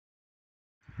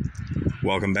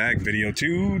Welcome back, video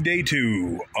 2, day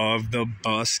 2 of the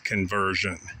bus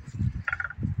conversion.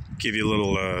 Give you a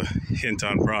little hint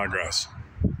on progress.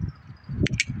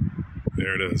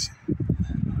 There it is.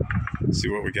 Let's see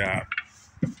what we got.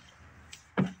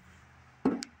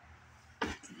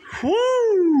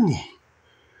 Woo!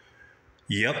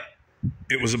 Yep,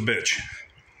 it was a bitch.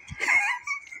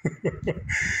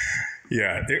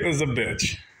 Yeah, it was a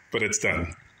bitch, but it's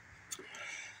done.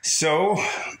 So,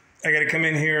 I gotta come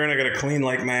in here and I gotta clean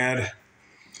like mad.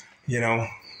 You know,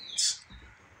 it's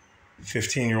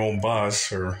 15-year-old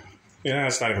bus, or, yeah,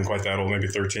 it's not even quite that old, maybe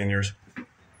 13 years.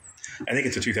 I think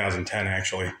it's a 2010,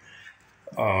 actually.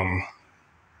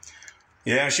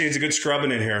 Yeah, she needs a good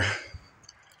scrubbing in here.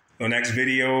 The next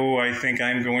video, I think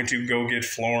I'm going to go get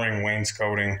flooring,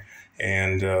 wainscoting,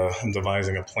 and I'm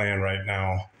devising a plan right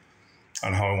now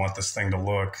on how I want this thing to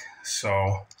look.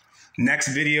 So, next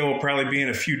video will probably be in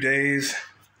a few days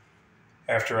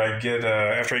after I get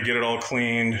it all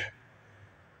cleaned,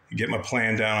 get my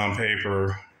plan down on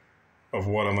paper of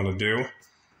what I'm going to do.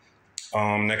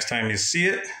 Next time you see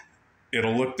it,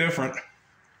 it'll look different.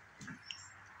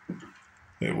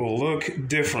 It will look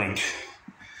different.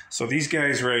 So these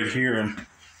guys right here,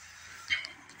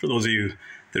 for those of you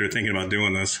that are thinking about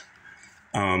doing this,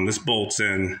 this bolts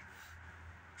in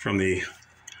from the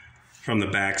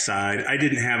back side. I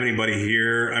didn't have anybody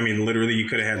here. I mean, literally, you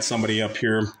could have had somebody up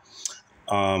here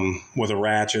with a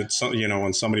ratchet,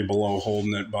 and somebody below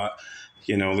holding it. But,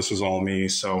 this was all me.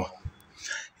 So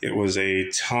it was a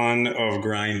ton of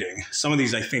grinding. Some of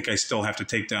these, I think I still have to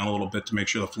take down a little bit to make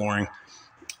sure the flooring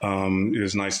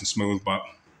is nice and smooth. But,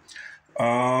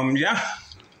 yeah.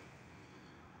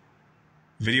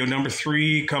 Video number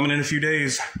 3 coming in a few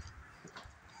days.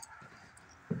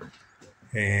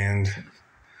 And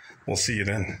we'll see you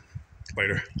then.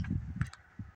 Later.